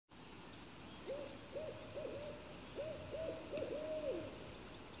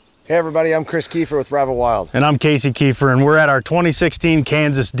Hey everybody, I'm Chris Keefer with Rival Wild. And I'm Casey Keefer, and we're at our 2016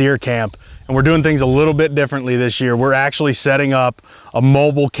 Kansas deer camp. And we're doing things a little bit differently this year. We're actually setting up a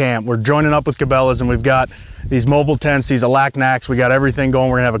mobile camp. We're joining up with Cabela's, and we've got these mobile tents, these Alaknaks. We got everything going.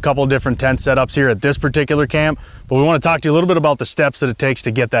 We're gonna have a couple of different tent setups here at this particular camp, but we want to talk to you a little bit about the steps that it takes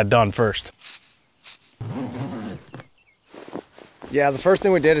to get that done first. Yeah, the first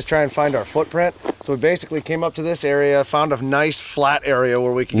thing we did is try and find our footprint. So we basically came up to this area, found a nice flat area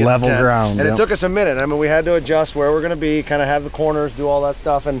where we could get level ground. And it took us a minute. I mean, we had to adjust where we're gonna be, kind of have the corners, do all that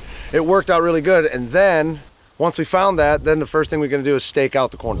stuff, and it worked out really good. And then, once we found that, then the first thing we're gonna do is stake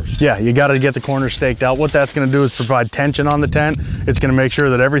out the corners. Yeah, you gotta get the corners staked out. What that's gonna do is provide tension on the tent. It's gonna make sure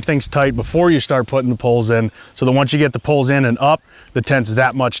that everything's tight before you start putting the poles in, so that once you get the poles in and up, the tent's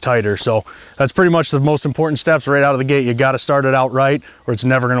that much tighter. So that's pretty much the most important steps right out of the gate. You got to start it out right, or it's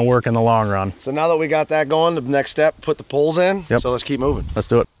never going to work in the long run. So now that we got that going, the next step, put the poles in. Yep. So let's keep moving. Let's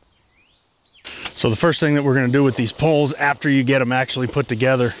do it. So the first thing that we're going to do with these poles after you get them actually put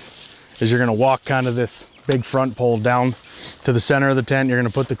together is you're going to walk kind of this big front pole down to the center of the tent. You're going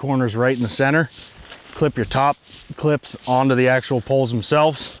to put the corners right in the center, clip your top clips onto the actual poles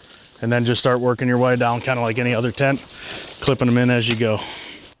themselves, and then just start working your way down kind of like any other tent, clipping them in as you go.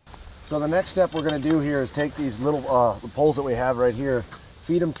 So the next step we're going to do here is take these little the poles that we have right here,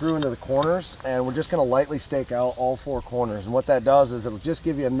 feed them through into the corners, and we're just going to lightly stake out all four corners. And what that does is it'll just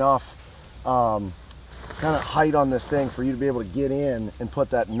give you enough kind of height on this thing for you to be able to get in and put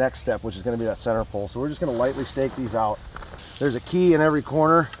that next step, which is going to be that center pole. So we're just going to lightly stake these out. There's a key in every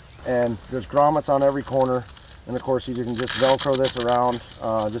corner, and there's grommets on every corner. And of course, you can just Velcro this around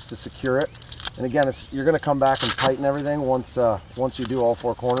just to secure it. And again, you're going to come back and tighten everything once you do all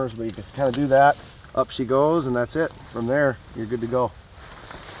four corners. But you just kind of do that. Up she goes, and that's it. From there, you're good to go.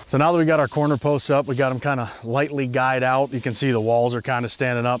 So now that we got our corner posts up, we got them kind of lightly guyed out. You can see the walls are kind of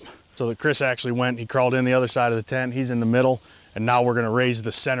standing up. So that Chris actually went, he crawled in the other side of the tent. He's in the middle, and now we're going to raise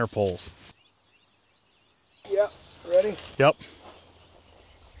the center poles. Yep, ready? Yep.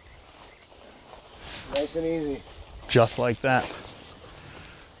 Nice and easy. Just like that.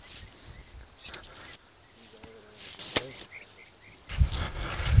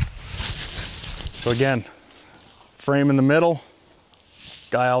 So again, frame in the middle,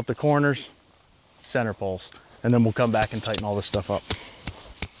 guy out the corners, center poles, and then we'll come back and tighten all this stuff up.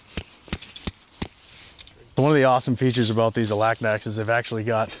 One of the awesome features about these Alaknaks is they've actually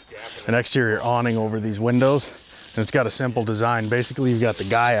got an exterior awning over these windows, and it's got a simple design. Basically, you've got the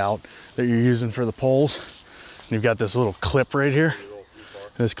guy out that you're using for the poles, and you've got this little clip right here.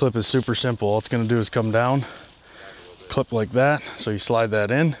 And this clip is super simple. All it's going to do is come down, clip like that. So you slide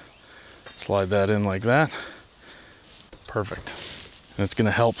that in like that. Perfect. And it's going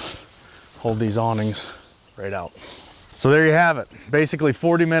to help hold these awnings right out. So there you have it. Basically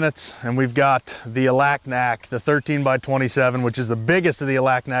 40 minutes, and we've got the Alaknak, the 13x27, which is the biggest of the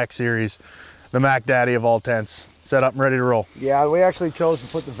Alaknak series, the Mac Daddy of all tents, set up and ready to roll. Yeah, we actually chose to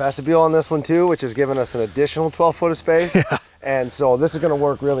put the vestibule on this one too, which has given us an additional 12 foot of space. Yeah. And so this is going to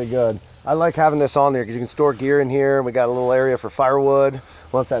work really good. I like having this on there because you can store gear in here. We got a little area for firewood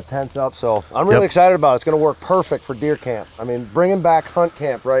once that tent's up. So I'm really excited about it. It's going to work perfect for deer camp. I mean, bringing back hunt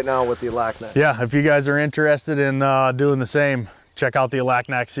camp right now with the Alaknak. Yeah, if you guys are interested in doing the same, check out the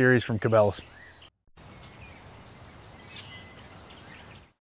Alaknak series from Cabela's.